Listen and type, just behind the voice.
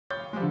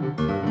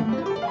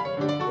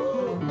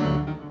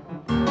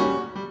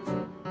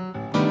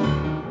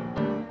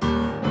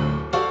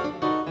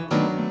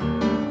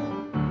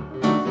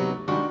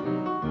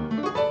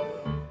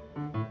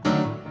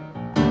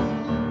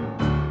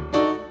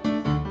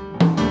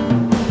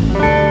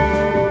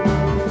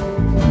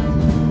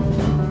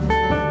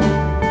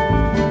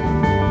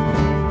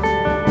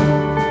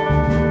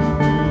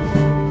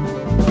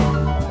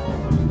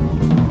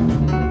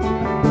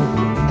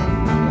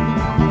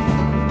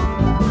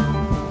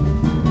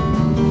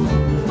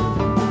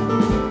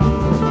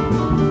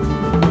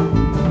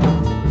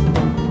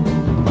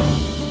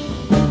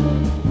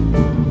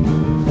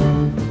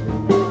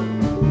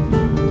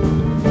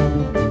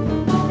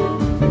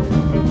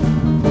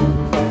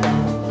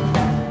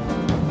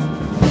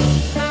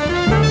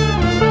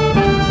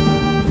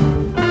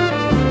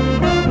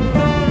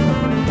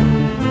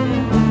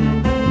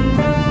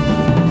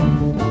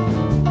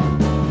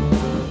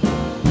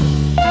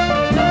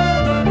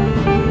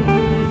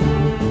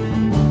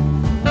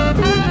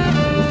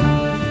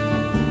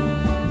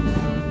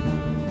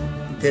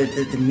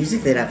The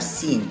music that I've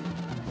seen,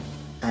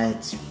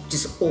 it's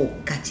just all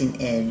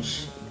cutting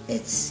edge.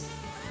 It's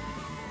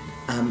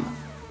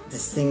the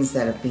things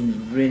that have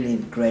been really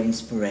great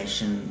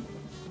inspiration.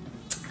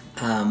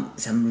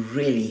 Some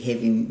really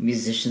heavy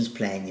musicians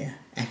playing here.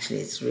 Actually,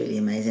 it's really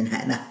amazing.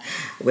 And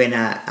when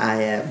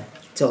I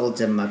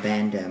told my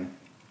band,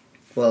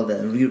 well, the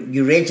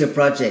Ureja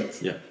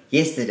project,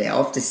 yesterday,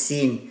 after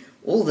seeing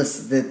all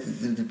this,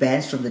 the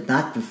bands from the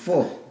night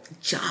before,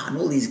 John,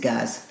 all these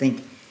guys, I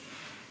think,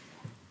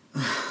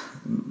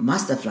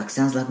 Masterflux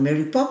sounds like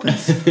Mary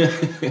Poppins.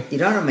 You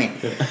know what I mean?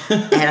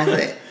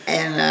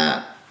 And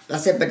I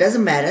said, but it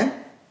doesn't matter.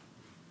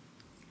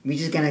 We're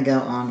just gonna go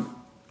on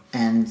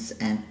and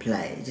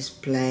play.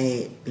 Just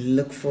play.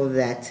 Look for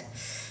that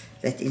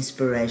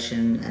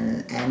inspiration,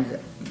 and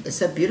it's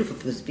so beautiful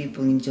because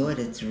people enjoyed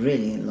it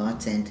really a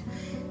lot, and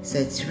so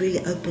it's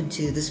really open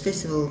to this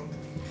festival.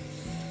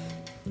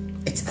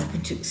 It's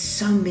open to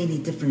so many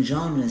different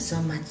genres, so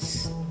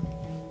much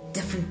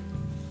different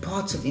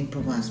parts of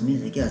improvised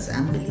music. Yeah, it's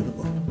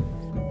unbelievable.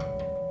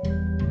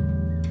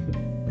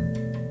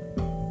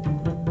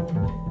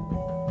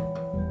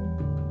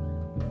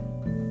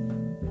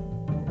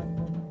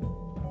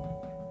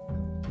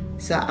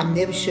 So I'm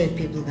never sure if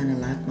people are going to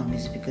like my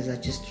music because I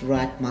just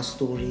write my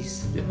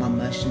stories, my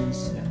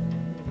emotions,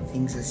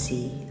 things I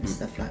see and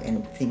stuff like,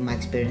 and my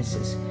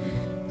experiences.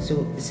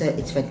 So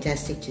it's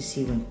fantastic to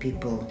see when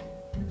people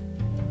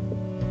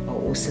are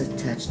also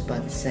touched by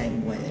the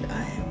same way that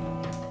I am.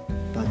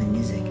 By the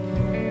music.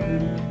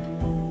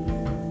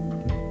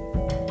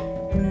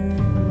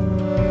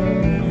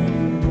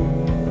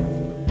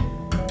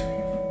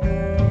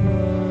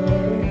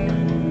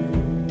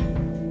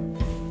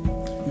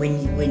 When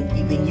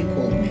you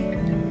called me,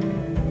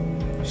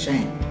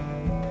 Shane,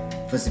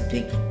 it was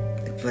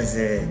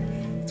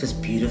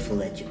beautiful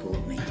that you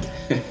called me.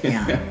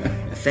 Yeah,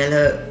 a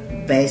fellow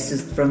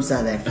bassist from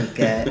South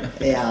Africa.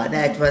 Yeah, I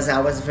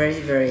was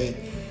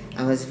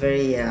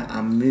very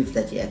moved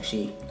that you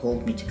actually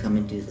called me to come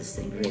and do this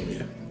thing.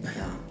 Really,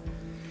 yeah.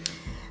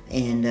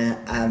 And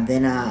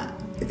then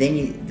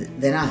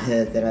I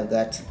heard that I've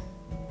got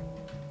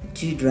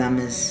 2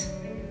 drummers,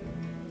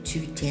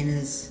 2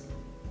 tenors,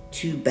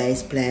 2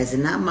 bass players,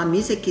 and now my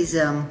music is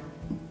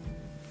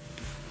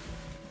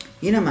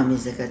you know, my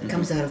music, it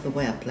comes out of the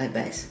way I play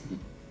bass.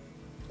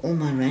 All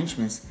my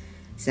arrangements.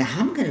 So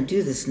how am I going to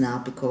do this now?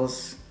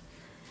 Because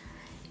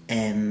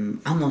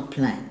I'm not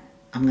playing.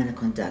 I'm going to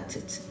conduct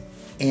it.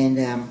 And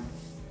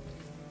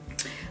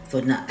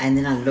thought, no, and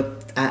then I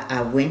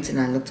went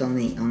and I looked on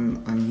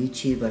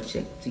YouTube. I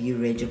checked the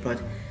Ureja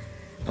project.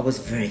 I was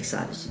very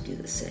excited to do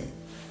this.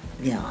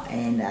 Yeah,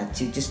 and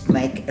to just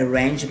make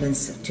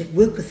arrangements, to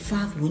work with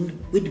 5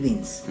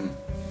 woodwinds.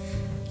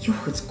 Yo,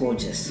 it's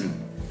gorgeous.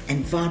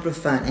 And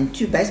vibraphone and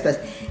 2 bass players.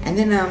 And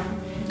then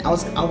I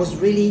was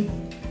really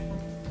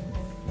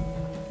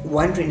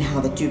wondering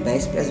how the 2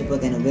 bass players were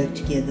going to work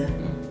together.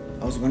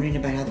 I was wondering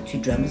about how the 2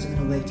 drummers are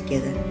going to work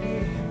together.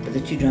 But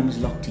the 2 drummers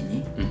locked in,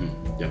 eh?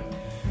 Yeah.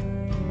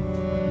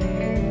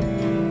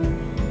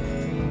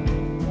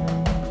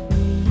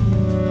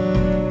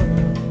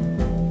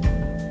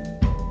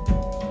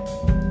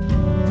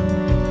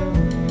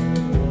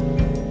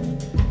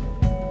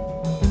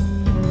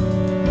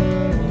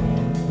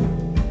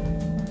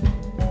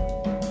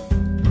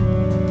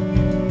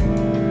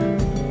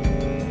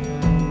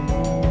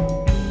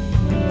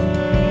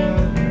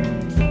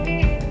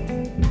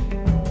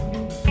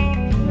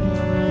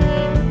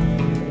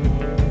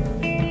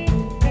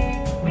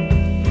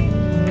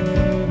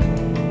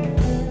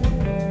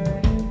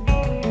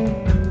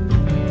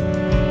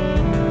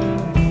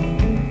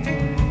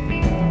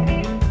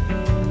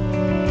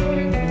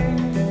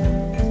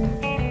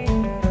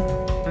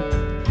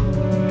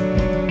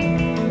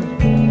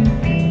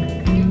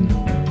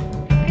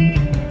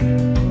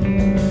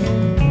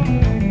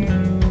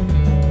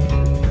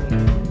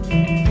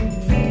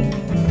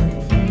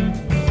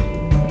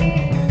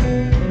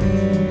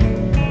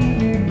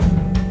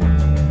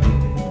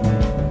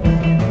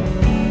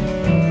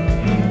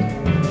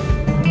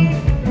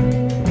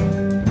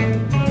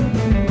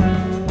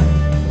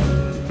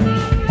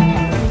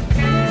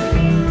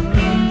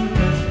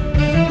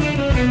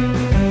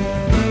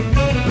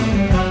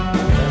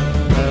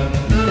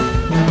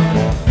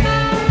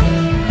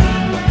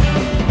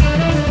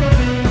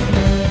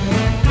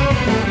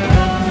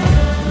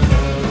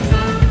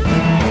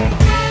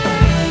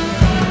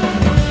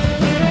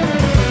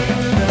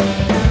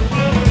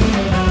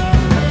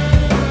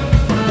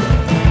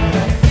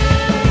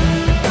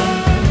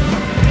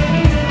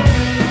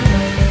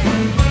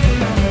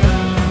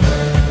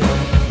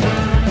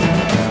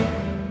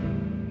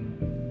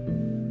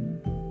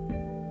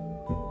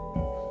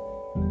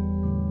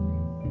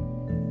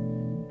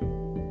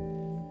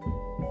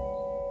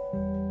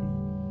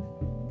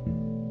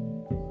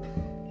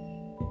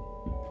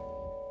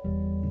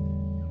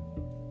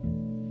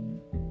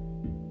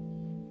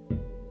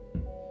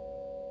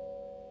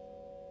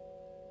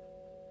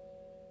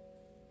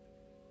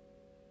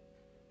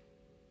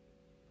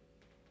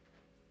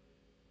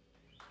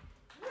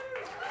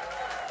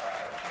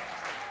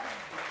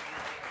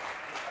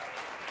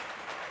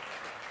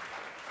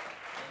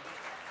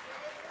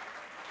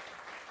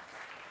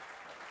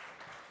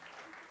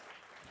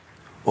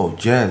 Oh,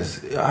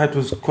 jazz. It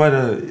was quite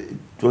a.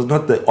 It was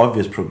not the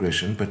obvious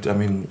progression, but I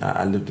mean,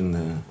 I lived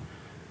in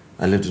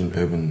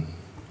urban.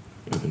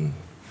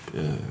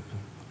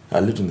 I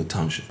lived in the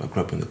township. I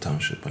grew up in the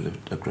township. I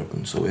grew up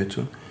in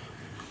Soweto.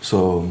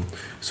 So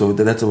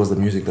that was the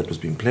music that was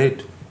being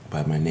played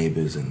by my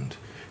neighbors, and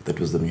that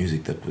was the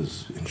music that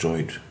was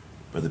enjoyed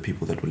by the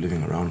people that were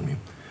living around me.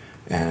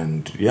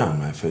 And yeah,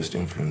 my first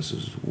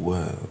influences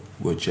were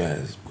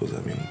jazz, because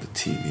I mean the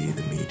TV,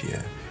 the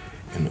media,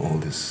 and all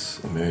this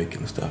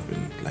American stuff,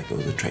 and like I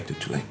was attracted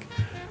to like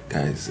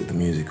guys, the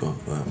music of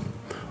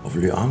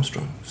Louis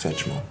Armstrong,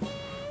 Satchmo,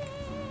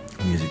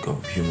 music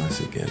of Hugh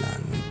Masekela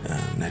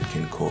and Nat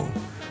King Cole,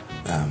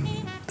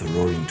 the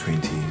Roaring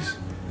Twenties,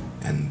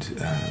 and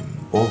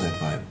all that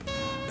vibe.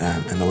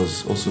 And I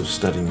was also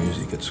studying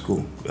music at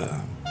school,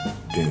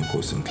 doing a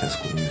course in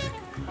classical music.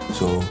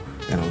 So,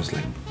 and I was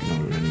like,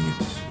 running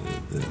it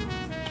the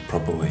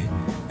proper way,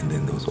 and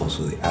then there was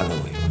also the other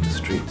way on the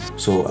street.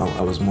 So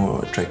I was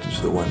more attracted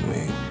to the one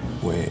way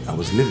where I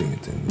was living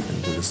it and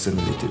was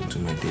assimilated into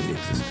my daily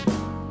existence.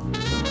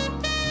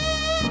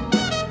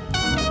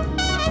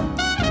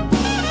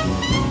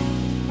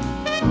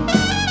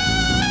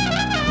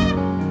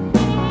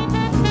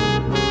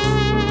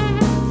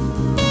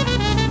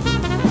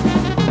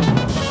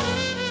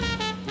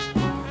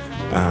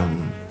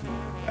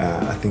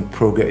 I think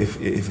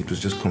if it was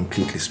just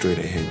completely straight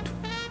ahead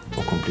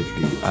or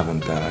completely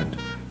avant-garde,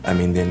 I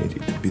mean, then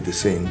it would be the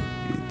same.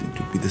 It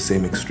would be the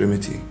same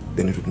extremity.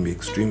 Then it wouldn't be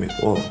extreme at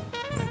all,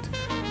 right?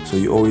 So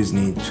you always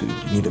need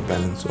a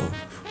balance of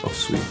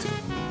sweet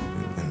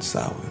and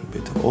sour and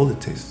bitter. All the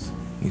tastes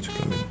need to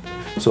come in.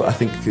 So I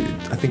think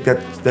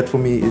that for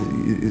me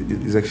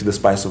is actually the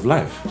spice of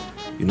life.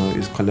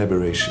 Is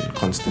collaboration,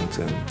 constant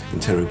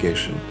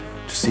interrogation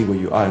to see where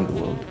you are in the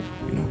world.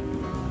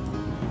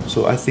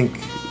 So I think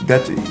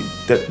that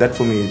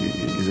for me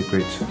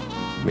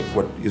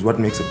is what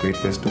makes a great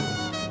festival.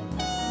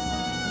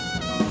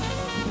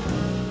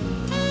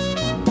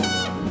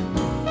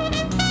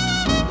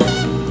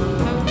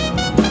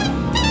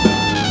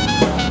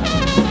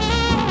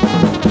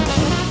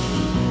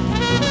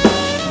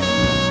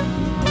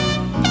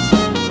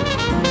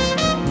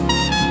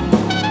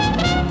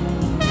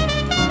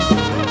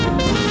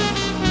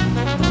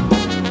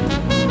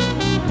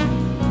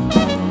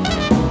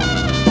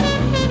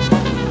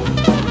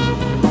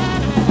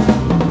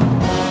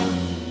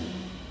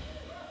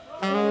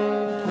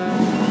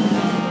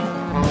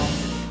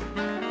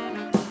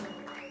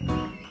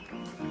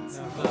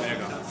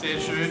 Sehr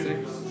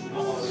schön.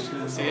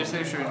 Sehr,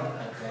 sehr schön.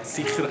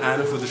 Sicher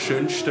einer der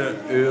schönsten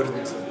Orte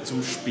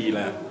zum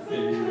Spielen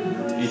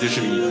in der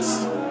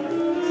Schweiz.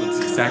 Und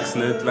ich sage es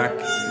nicht wegen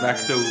der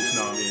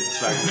Aufnahme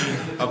jetzt.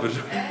 Aber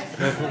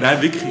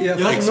nein, wirklich. Ja,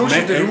 nur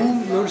schon der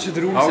Raum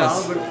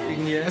selber.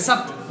 Irgendwie.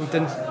 Und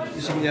dann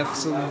ist irgendwie einfach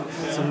so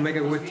eine mega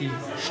gute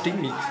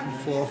Stimmung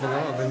von Anfang an,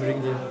 wenn man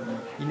irgendwie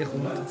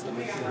reinkommt.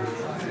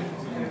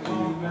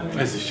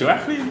 Es ist schon ein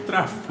bisschen ein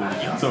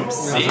Treffpunkt. So.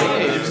 Sehr.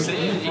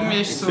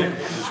 Irgendwie ist so. Das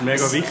ist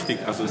mega wichtig.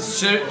 Also,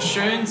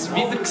 schönes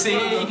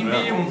Wiedersehen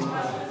irgendwie und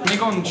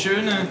mega einen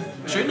schönen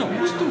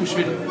Austausch.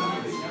 Weil du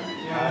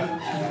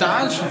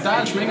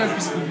teilst mega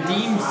etwas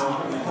Intimes.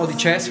 Auch die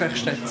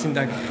Jazzwerkstätten sind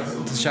eigentlich,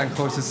 das ist eigentlich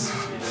unser,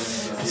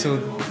 so,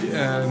 die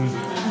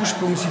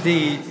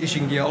Ursprungsidee ist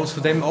irgendwie alles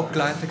von dem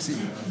abgeleitet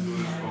gewesen.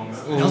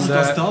 Und, also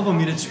das da, wo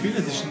wir jetzt spielen,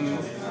 ist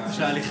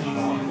eigentlich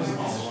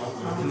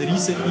ein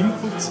riesen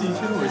Input für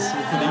uns,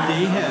 von der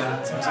Idee her,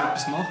 um so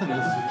etwas zu machen.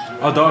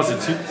 Oder? da sind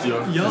heute, ja.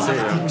 Ja,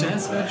 die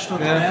Jazzwerkstatt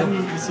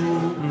Bern so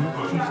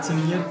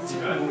funktioniert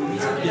und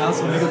ja,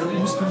 so mega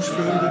den Austausch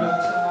fördert. Und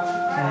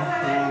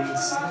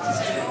das war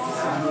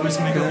für uns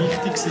mega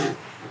wichtig gewesen.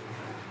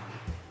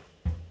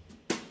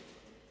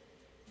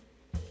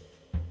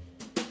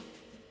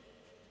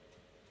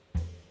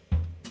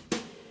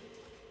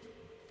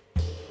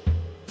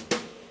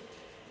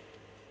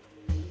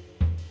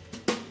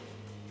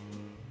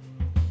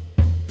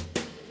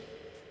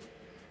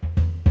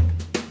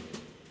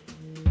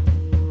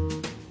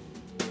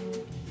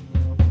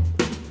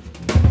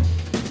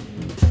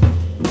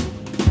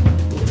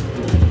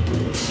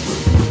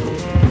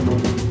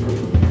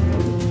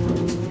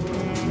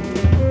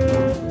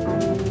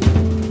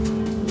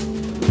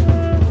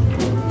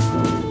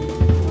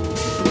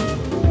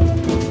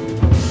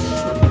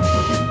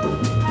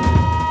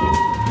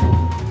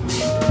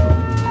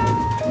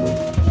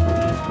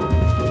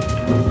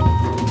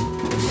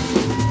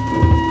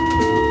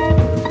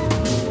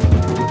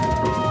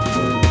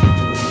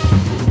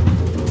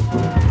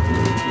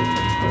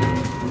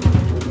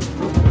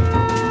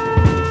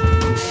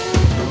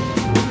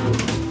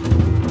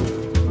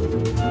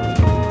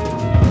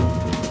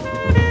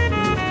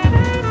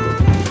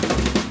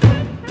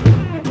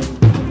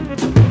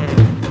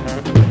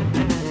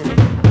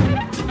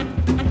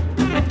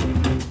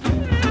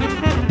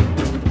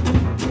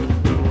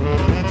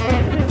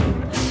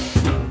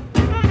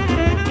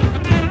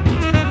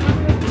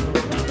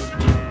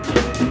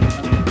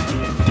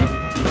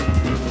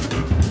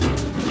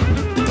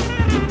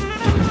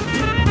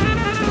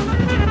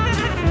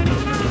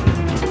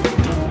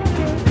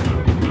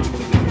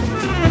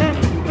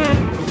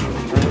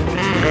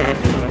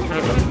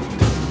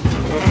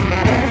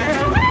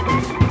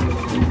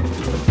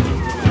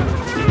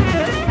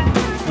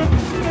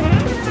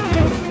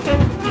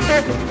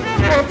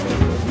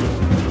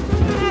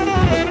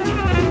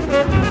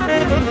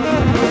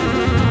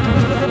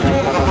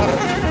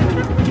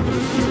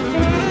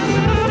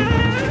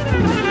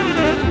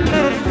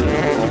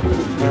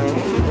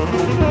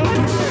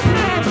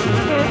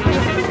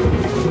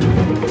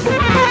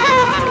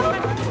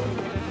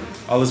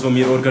 alles, was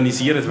wir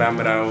organisieren, wollen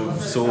wir auch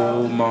so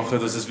machen,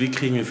 dass es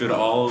wirklich irgendwie für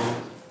alle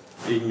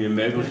irgendwie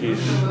möglich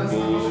ist,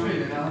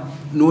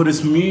 die nur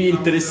ein Mühe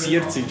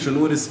interessiert sind, schon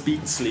nur ein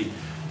bisschen,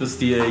 dass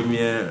die irgendwie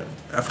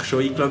einfach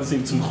schon eingeladen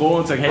sind zum Kommen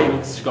und sagen, hey,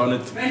 das ist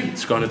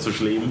gar nicht so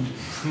schlimm.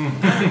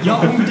 Ja,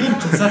 unbedingt.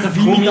 Es hat ja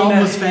viel mit der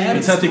Atmosphäre.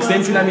 Es hat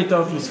extrem viel mit der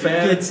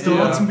Atmosphäre. Jetzt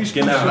hier zum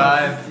Beispiel. Genau.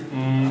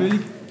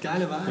 Völlig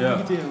geile Wein Ja.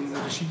 irgendwie und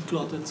man ist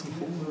eingeladen zum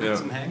Kommen, Ja.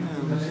 zum Hängen.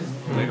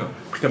 Mega.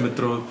 Ich glaube, man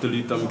traut den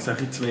Leuten ein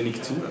bisschen zu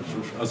wenig zu.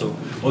 Also,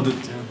 oder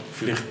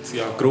vielleicht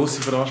ja,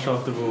 grosse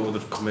Veranstalter oder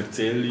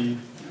kommerzielle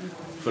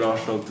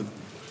Veranstalter.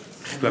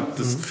 Ich glaube,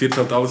 das führt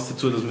halt alles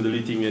dazu, dass man den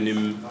Leuten irgendwie nicht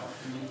mehr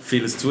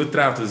vieles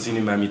zutraut. Also sie sind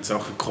nicht mehr mit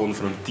Sachen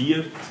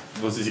konfrontiert,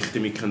 wo sie sich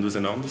damit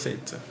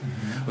auseinandersetzen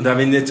können. Und auch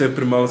wenn jetzt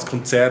jemand mal ein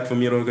Konzert, das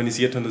wir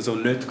organisiert haben, so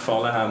nicht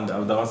gefallen haben,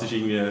 auch das ist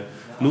irgendwie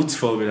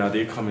nutzvoll, weil auch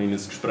dort kann man in ein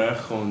Gespräch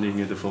kommen und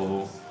irgendwie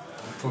davon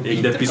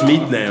irgendetwas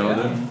mitnehmen,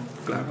 oder?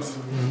 Ich glaube es.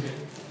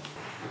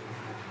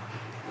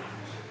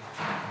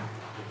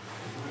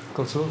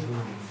 Geht's los?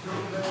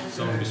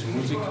 So ein bisschen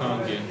Musik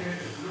angehen.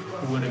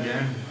 Hure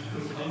gerne.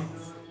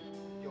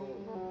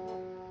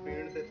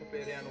 ਪੀਣ ਦੇ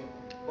ਸਪੇਰਿਆਂ ਨੂੰ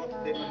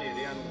ਵਕਤ ਦੇ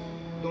ਹਨੇਰਿਆਂ ਨੂੰ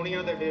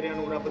ਦੁਨੀਆ ਦੇ ਡੇਰਿਆਂ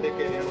ਨੂੰ ਰੱਬ ਦੇ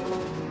ਘੇਰਿਆਂ ਨੂੰ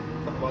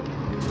ਧੰਨਵਾਦ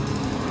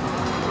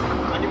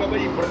ਹਾਂਜੀ ਬਾਬਾ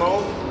ਜੀ ਫਰਮਾਓ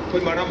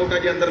ਕੋਈ ਮਾੜਾ ਮੋਟਾ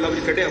ਜੇ ਅੰਦਰ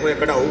ਲਫ਼ਜ਼ ਕੱਢਿਆ ਹੋਇਆ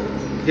ਕਢਾਓ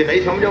ਜੇ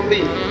ਨਹੀਂ ਸਮਝ ਆਉਂਦੀ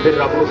ਫਿਰ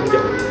ਰੱਬ ਨੂੰ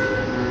ਸਮਝਾਓ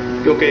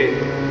ਕਿਉਂਕਿ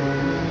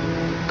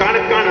ਕਣ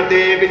ਕਣ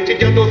ਦੇ ਵਿੱਚ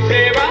ਜਦੋਂ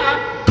ਸੇਵਾ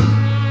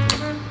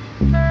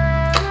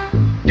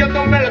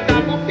ਜਦੋਂ ਮਿਲਦਾ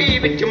ਬੁੱਢੀ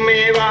ਵਿੱਚ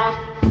ਮੇਵਾ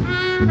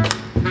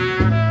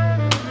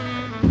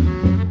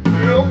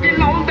ਲੋਕੀ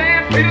ਲਾਉਂਦੇ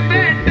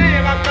ਫਿਰਦੇ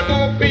ਟੇਵਾ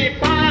ਕਦੋਂ ਪੀ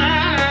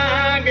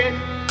ਪਾਂਗੇ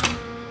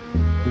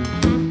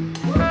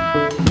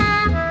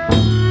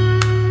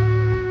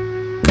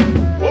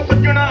ਉਹ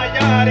ਸੱਜਣਾ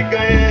ਯਾਰ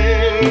ਗਏ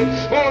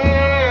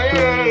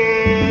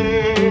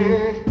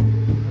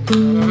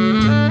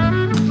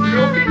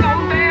ਲੋਕੀ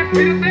ਲਾਉਂਦੇ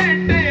ਫਿਰਦੇ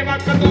ਟੇਵਾ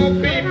ਕਦੋਂ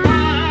ਪੀ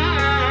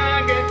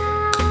ਪਾਂਗੇ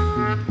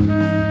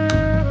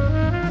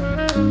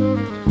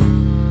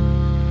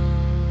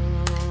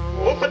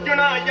ਉਹ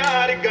ਸੱਜਣਾ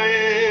ਯਾਰ ਗਏ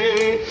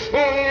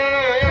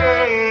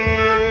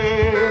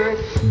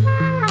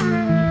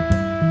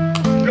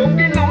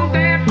ਲੋਕੀ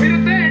ਲਾਉਂਦੇ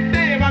ਫਿਰਦੇ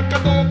ਟੇਵਾ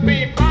ਕਦੋਂ ਪੀ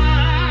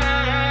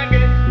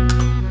ਪਾਂਗੇ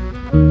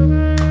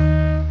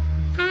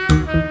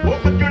ਉਹ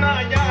ਸੱਜਣਾ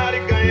ਯਾਰ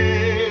ਗਏ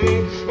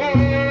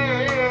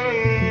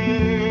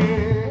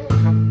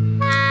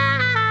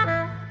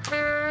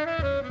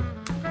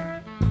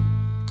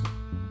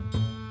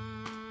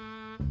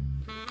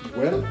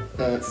Well,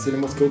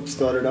 CinemaScope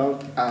started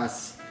out as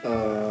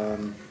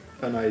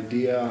an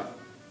idea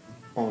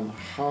on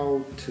how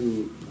to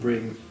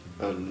bring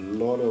a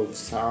lot of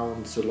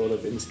sounds, a lot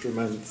of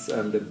instruments,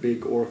 and a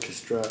big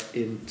orchestra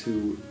into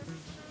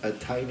a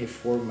tiny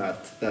format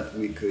that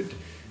we could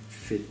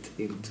fit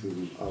into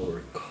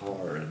our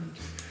car and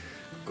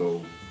go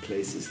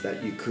places that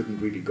you couldn't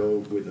really go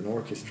with an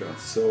orchestra.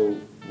 So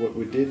what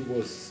we did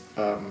was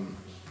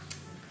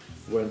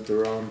went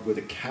around with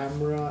a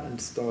camera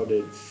and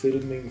started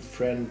filming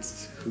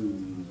friends who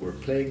were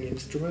playing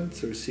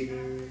instruments or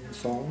singing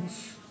songs,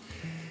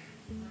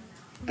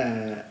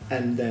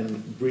 and then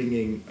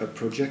bringing a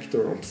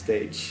projector on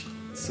stage.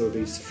 So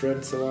these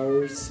friends of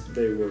ours,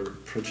 they were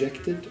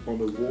projected on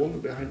the wall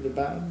behind the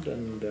band,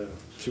 and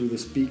through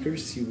the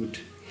speakers you would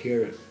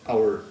hear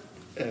our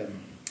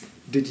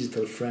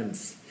digital friends.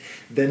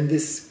 Then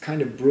this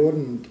kind of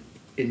broadened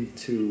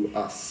into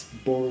us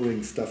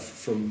borrowing stuff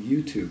from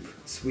YouTube.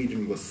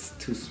 Sweden was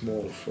too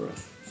small for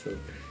us,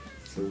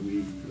 so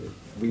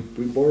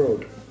we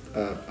borrowed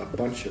a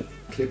bunch of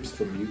clips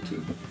from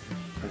YouTube,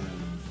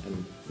 and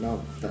now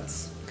that's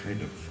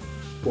kind of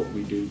what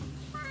we do: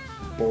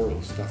 borrow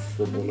stuff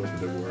from all over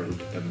the world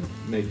and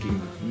making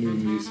new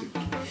music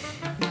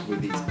with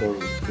these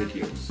borrowed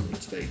videos on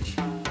stage.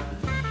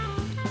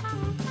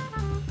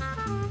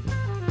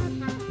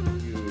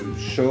 You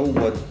show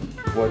what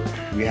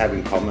we have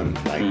in common,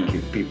 like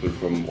people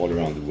from all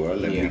around the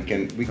world,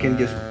 and we can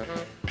just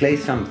play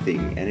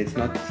something, and it's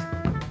not.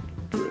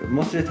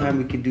 Most of the time,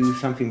 we can do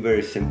something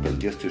very simple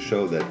just to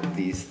show that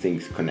these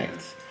things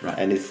connect. Right.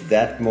 And it's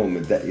that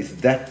moment that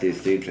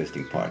is the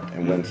interesting part.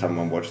 And when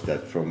someone watched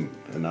that from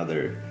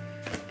another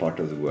part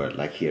of the world,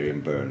 like here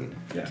in Bern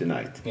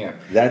tonight,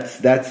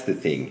 that's the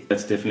thing.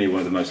 That's definitely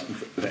one of the most,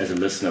 as a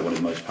listener, one of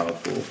the most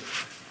powerful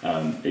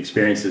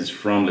experiences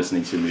from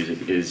listening to music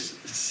is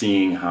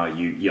seeing how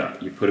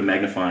you put a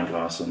magnifying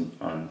glass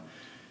on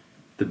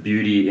the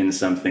beauty in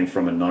something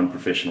from a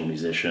non-professional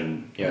musician.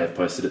 They've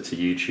posted it to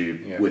YouTube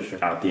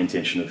without the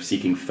intention of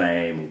seeking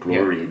fame or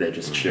glory. They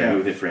just share it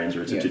with their friends,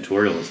 or it's a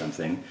tutorial or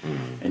something,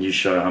 and you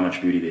show how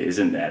much beauty there is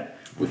in that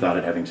without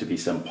it having to be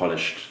some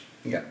polished,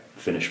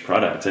 finished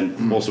product. And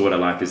also what I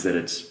like is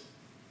that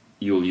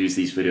you'll use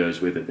these videos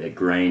whether they're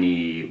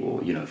grainy or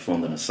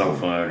filmed on a cell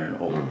phone or an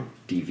old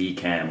DV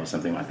cam or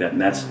something like that,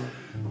 and that's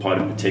part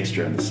of the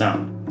texture and the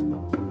sound.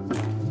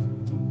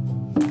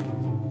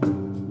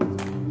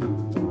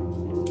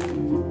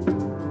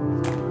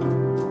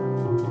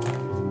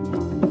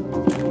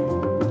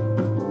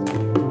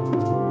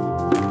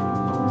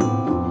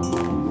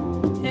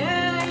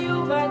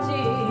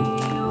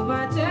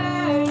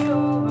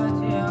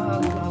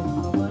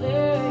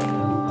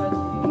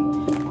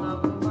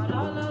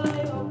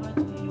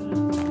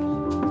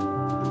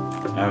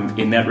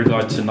 in that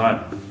regard, tonight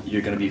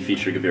you're going to be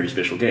featuring a very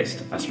special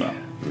guest, Asma.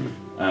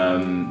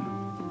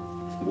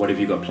 What have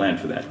you got planned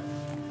for that?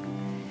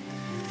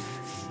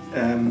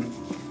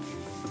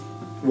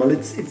 Well,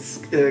 it's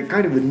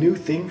kind of a new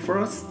thing for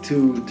us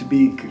to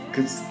be,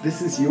 because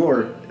this is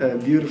your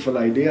beautiful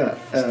idea.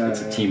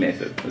 It's a team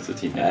effort. It's a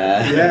team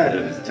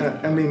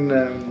effort. I mean,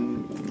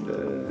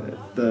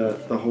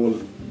 the whole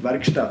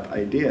Werkstatt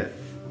idea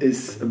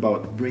is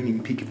about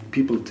bringing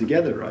people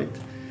together, right?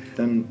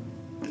 Then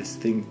this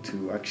thing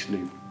to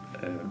actually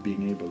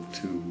being able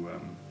to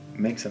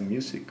make some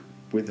music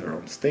with her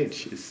on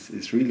stage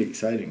is really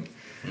exciting.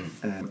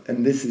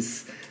 And this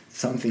is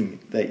something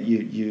that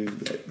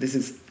this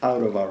is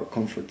out of our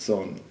comfort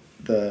zone.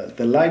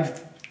 The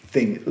live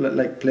thing,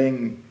 like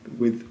playing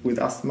with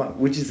Asma,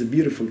 which is a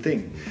beautiful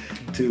thing,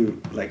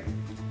 to like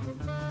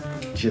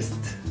just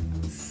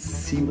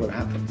see what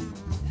happens.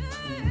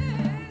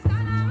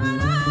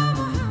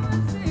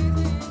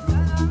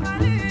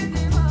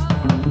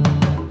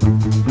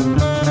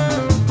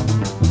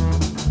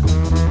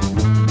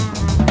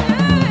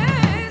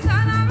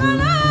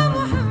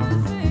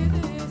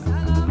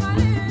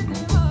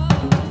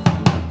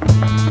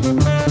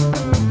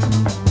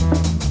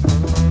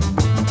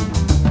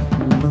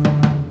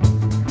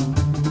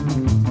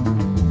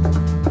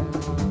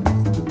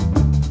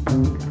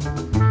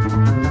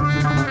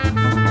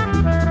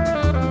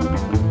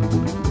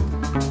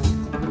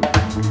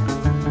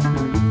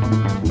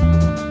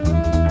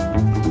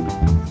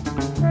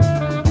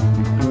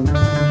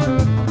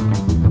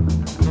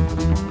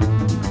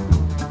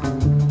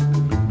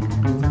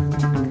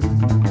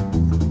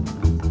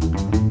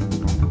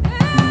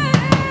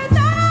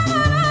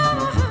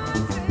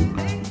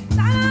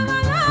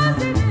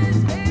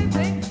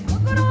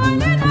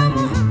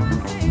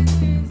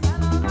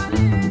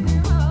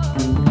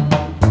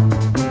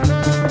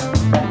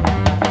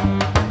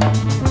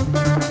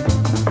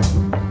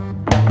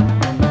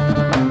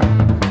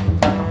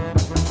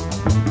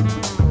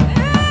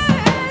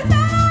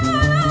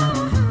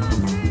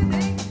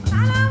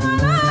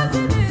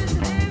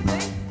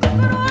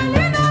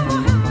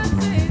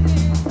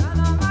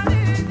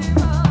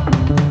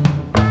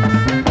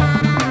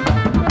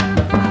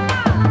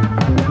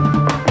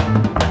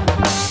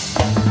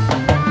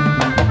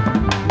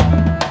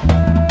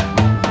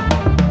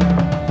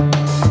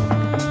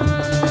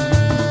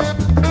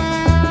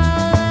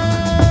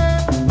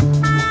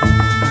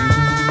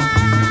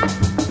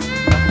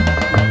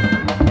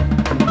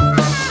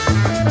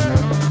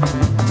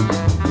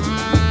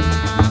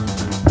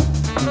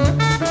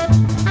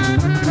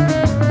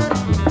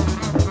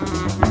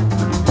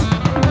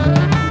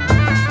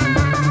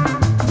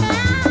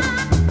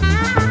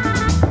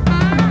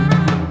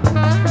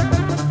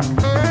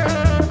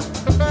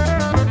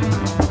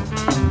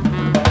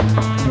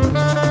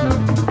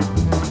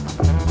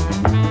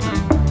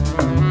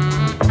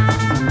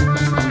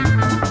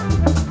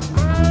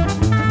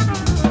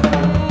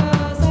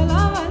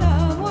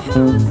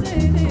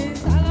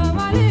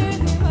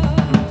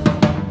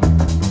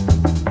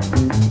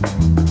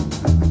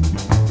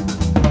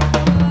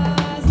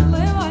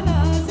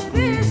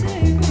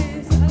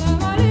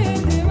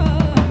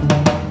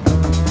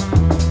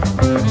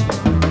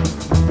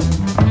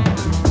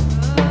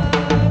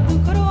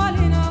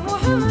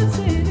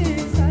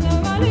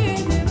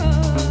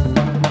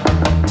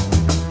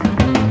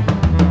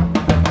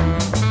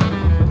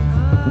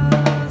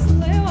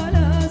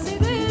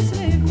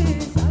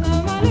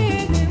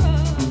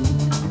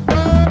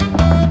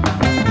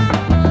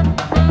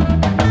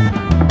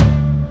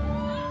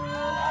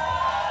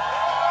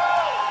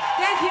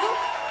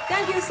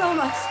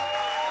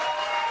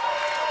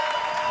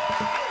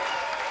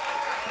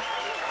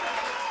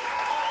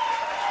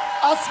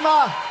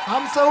 Asma,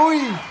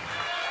 Hamsaoui.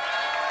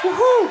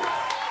 Woohoo!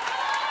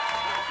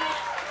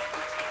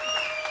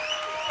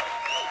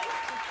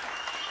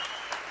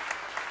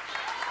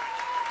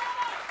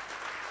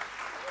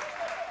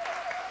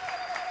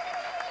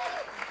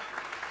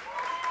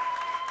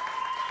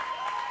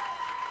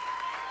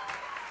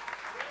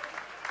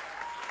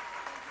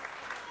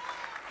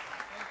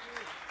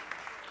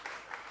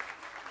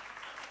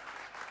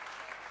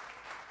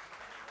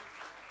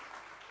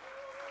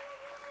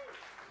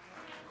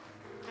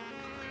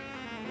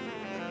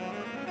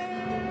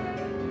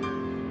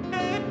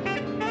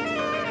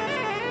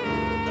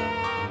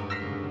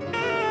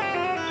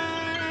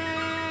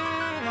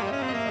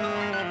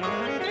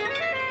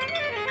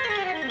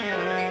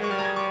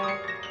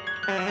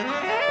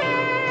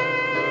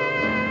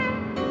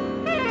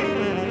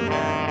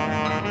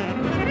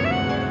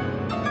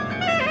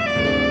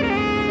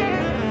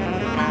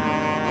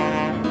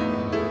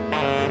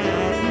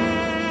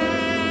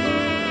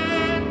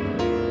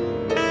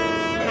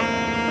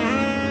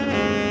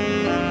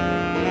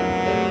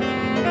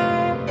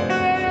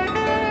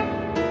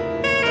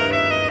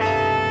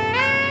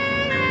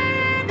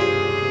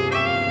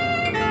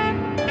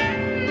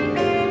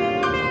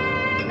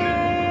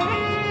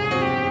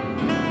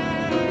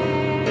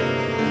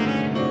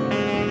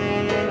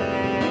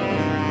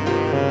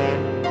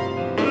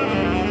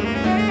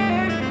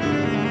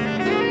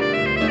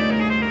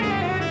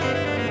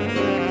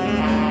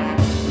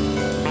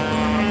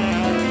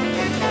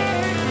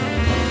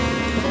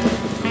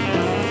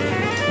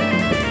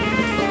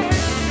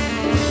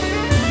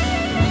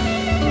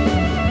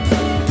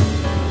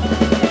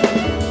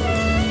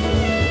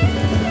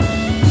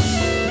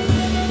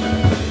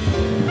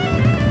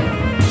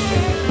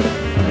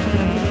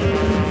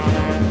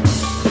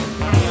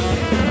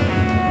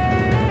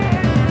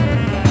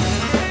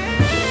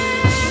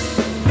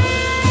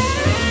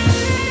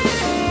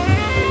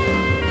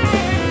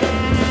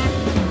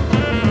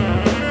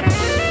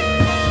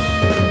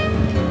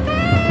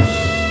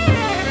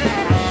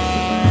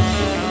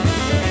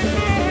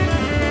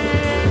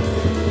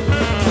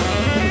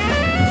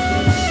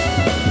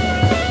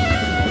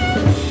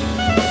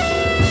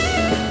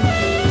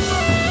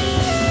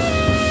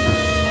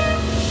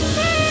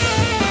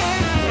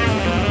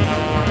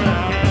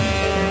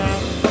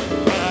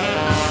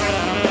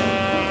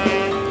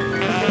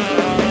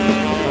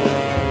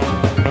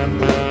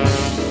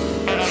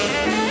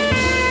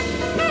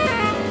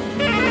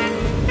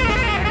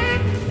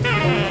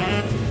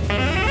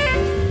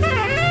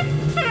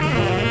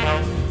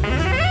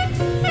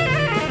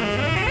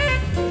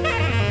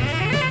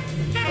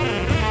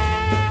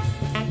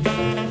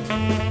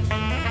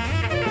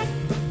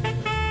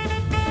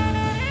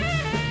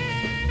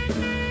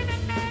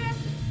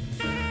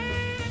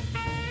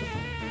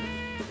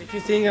 if you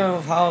think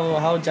of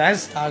how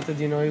jazz started,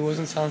 you know, it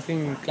wasn't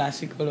something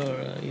classical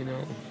or, you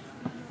know,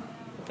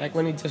 like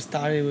when it just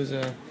started, it was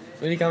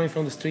really coming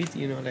from the street,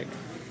 you know, like.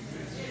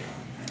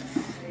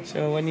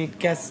 So when it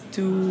gets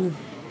too,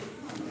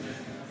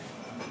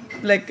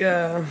 like,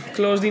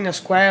 closed in a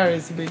square,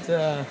 it's a bit...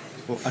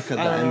 Well,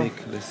 academic,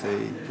 let's say,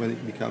 when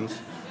it becomes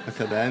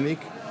academic,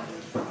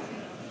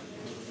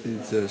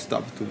 it's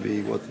stopped to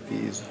be what it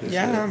is. It's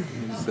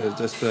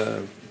just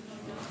I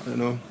don't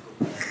know,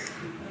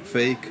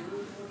 fake.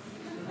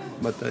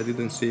 But I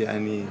didn't see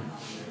any.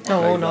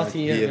 No, not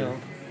here.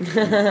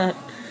 No.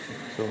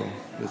 So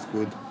that's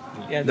good.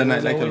 Yeah, then I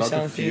like a lot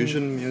of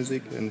fusion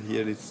music, and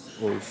here it's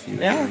all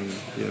fusion.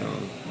 You know,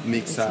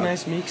 mix up.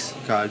 Nice mix.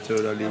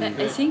 Culturally.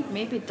 I think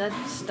maybe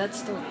that's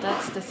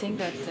the thing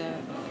that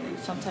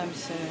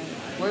sometimes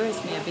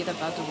worries me a bit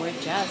about the word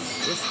jazz,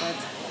 is that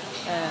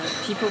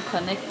people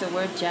connect the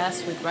word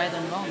jazz with right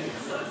and wrong.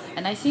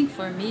 And I think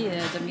for me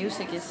the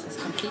music is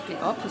completely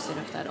opposite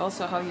of that.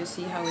 Also how you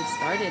see how it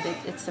started,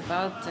 it's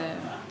about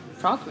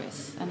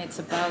progress, and it's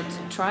about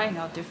trying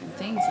out different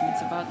things, and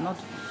it's about not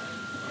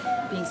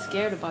being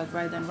scared about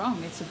right and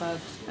wrong. It's about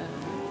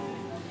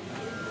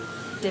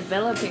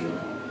developing,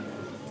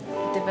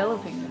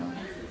 you know.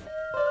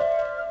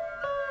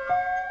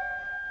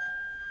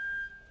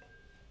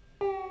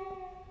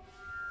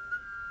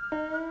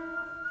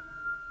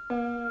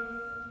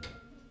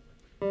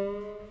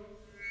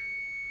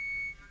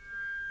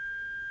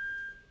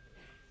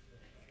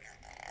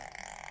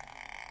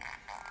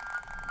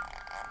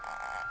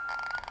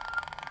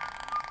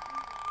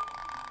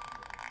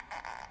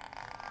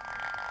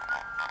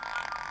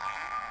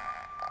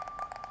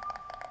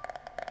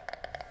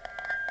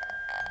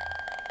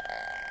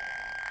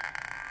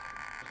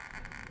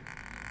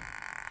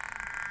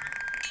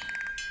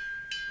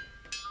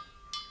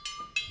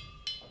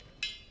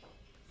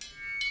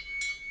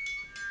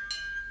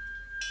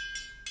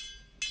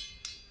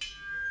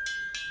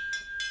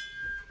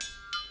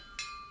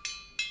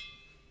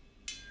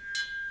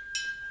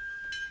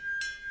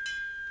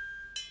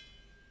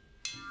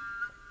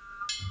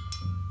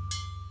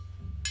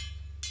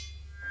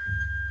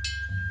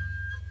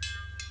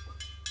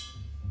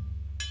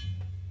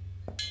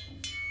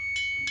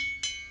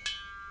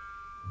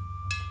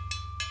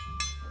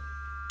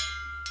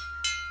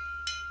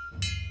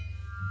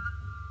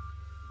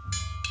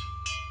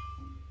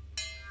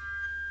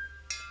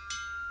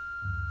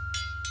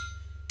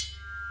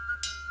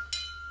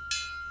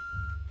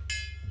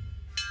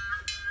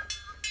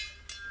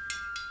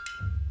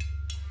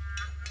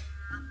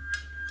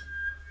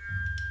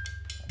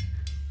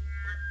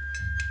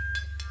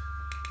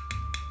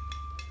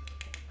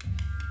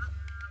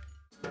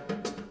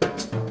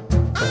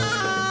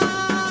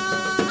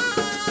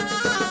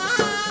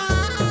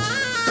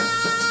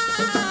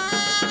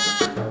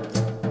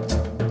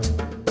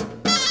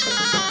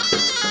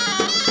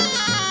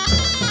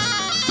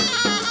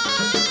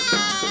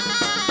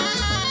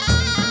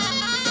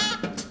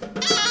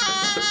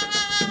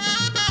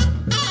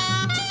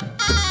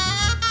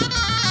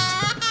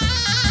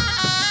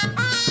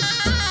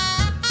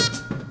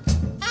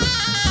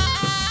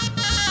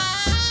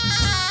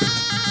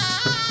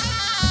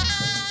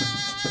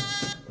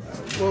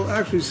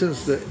 Actually,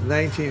 since the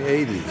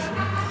 1980s,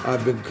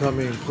 I've been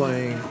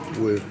playing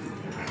with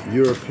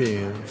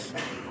Europeans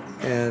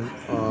and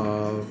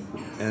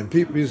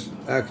people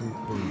acting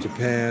from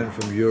Japan,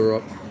 from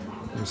Europe,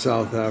 from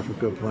South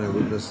Africa, playing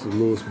with Mr.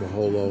 Louis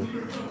Maholo.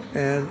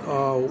 And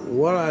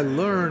what I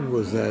learned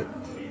was that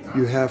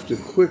you have to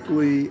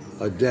quickly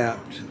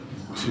adapt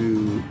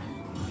to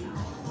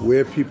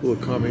where people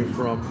are coming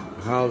from,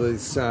 how they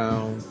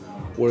sound,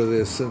 what are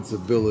their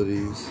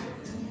sensibilities.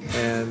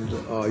 And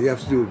you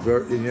have to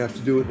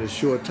do it in a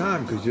short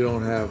time, because you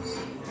don't have.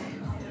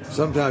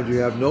 Sometimes you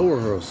have no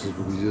rehearsals,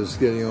 because you're just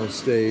getting on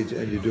stage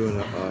and you're doing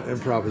an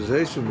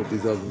improvisation with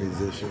these other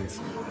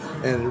musicians,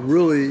 and it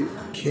really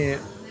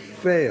can't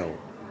fail,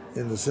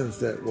 in the sense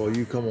that, well,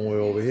 you come all the way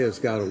over here, it's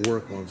got to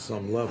work on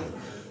some level.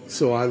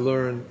 So I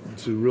learned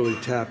to really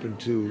tap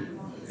into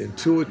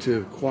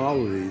intuitive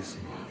qualities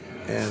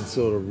and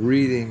sort of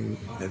reading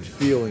and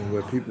feeling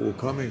where people were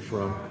coming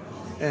from.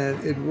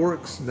 And it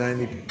works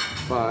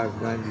 95,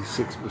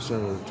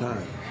 96% of the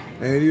time.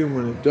 And even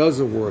when it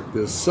doesn't work,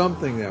 there's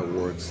something that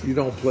works. You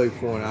don't play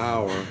for an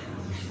hour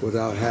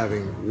without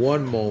having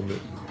one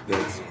moment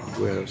that's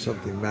where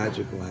something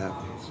magical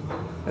happens.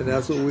 And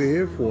that's what we're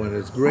here for. And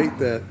it's great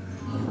that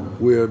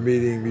we're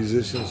meeting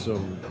musicians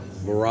from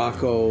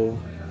Morocco,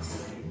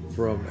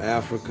 from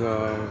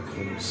Africa,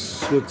 from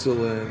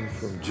Switzerland,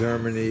 from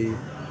Germany,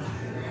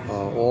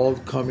 all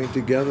coming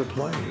together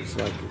playing. It's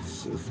like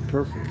it's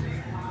perfect.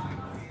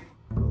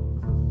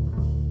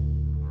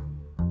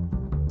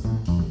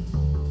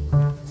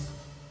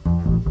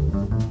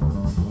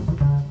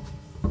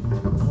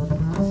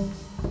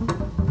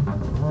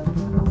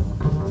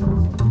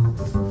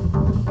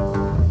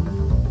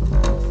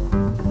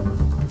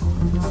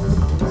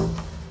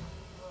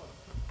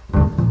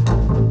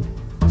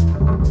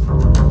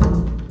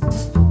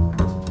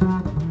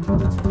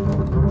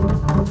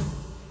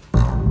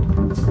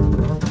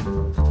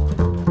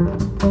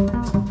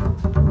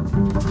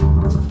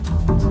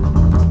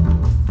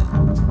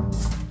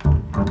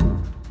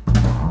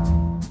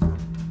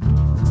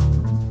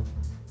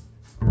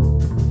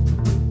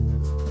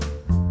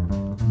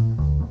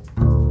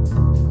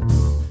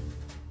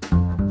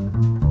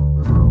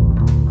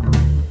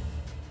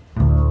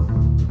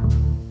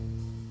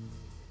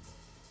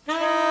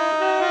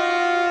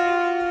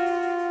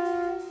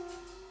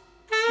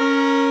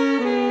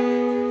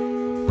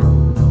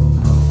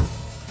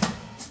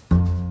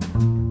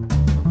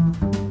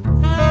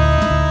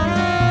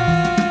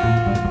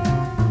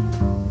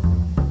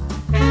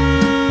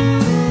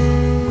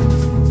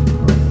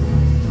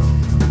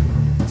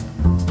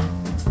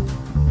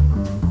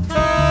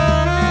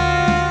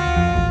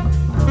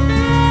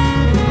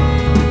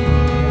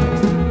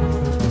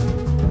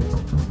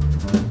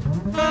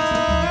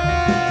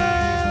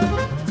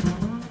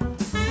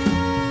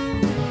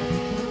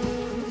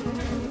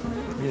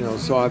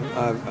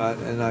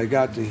 and I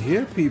got to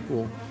hear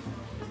people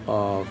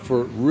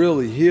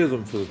hear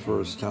them for the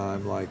first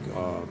time, like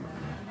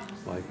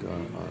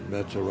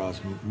Meta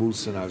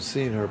Rasmussen. I've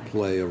seen her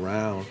play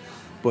around,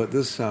 but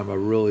this time I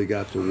really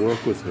got to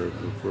work with her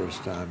for the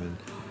first time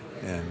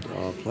and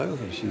play with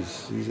her.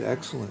 She's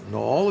excellent. No,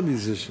 all the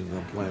musicians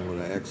I'm playing with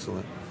are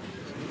excellent.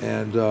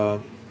 And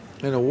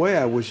in a way,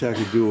 I wish I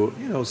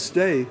could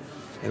stay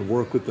and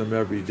work with them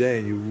every day.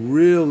 And you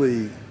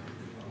really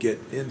get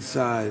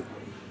inside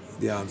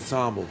the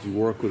ensemble. You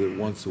work with it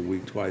once a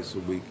week, twice a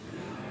week,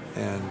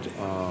 and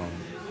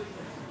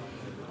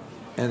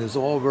it's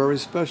all very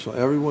special.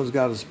 Everyone's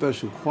got a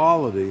special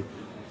quality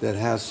that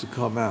has to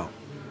come out.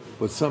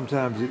 But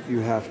sometimes you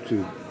have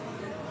to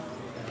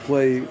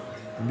play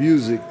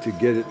music to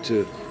get it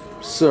to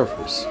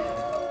surface.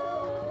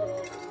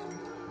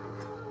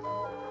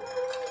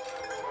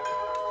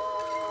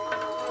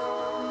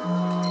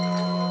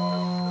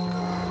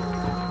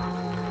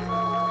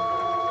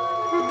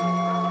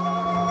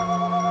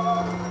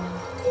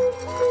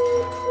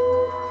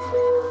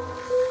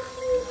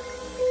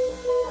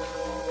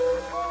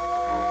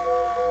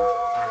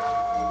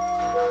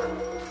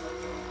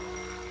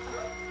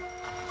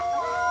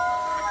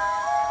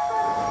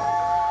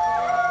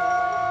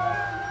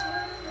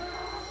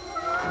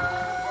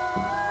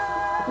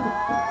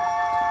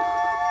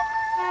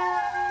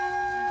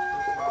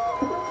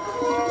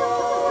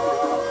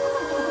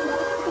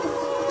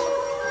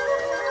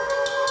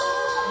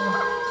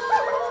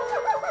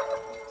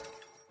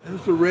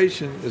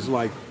 Inspiration is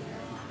like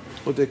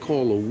what they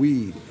call a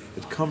weed.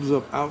 It comes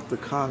up out the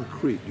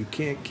concrete. You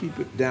can't keep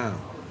it down.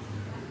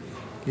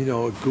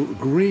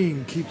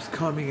 Green keeps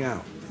coming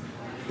out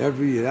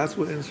every year. That's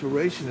what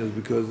inspiration is,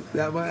 because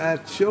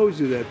that shows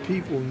you that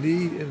people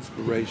need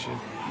inspiration.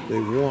 They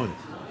want it.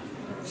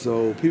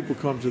 So people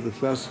come to the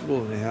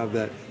festival and they have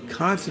that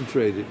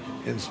concentrated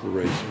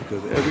inspiration,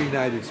 because every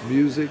night it's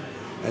music,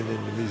 and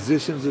then the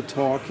musicians are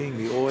talking.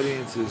 The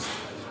audience is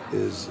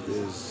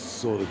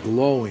sort of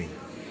glowing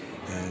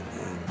and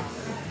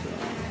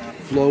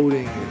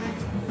floating.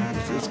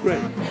 It's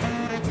great.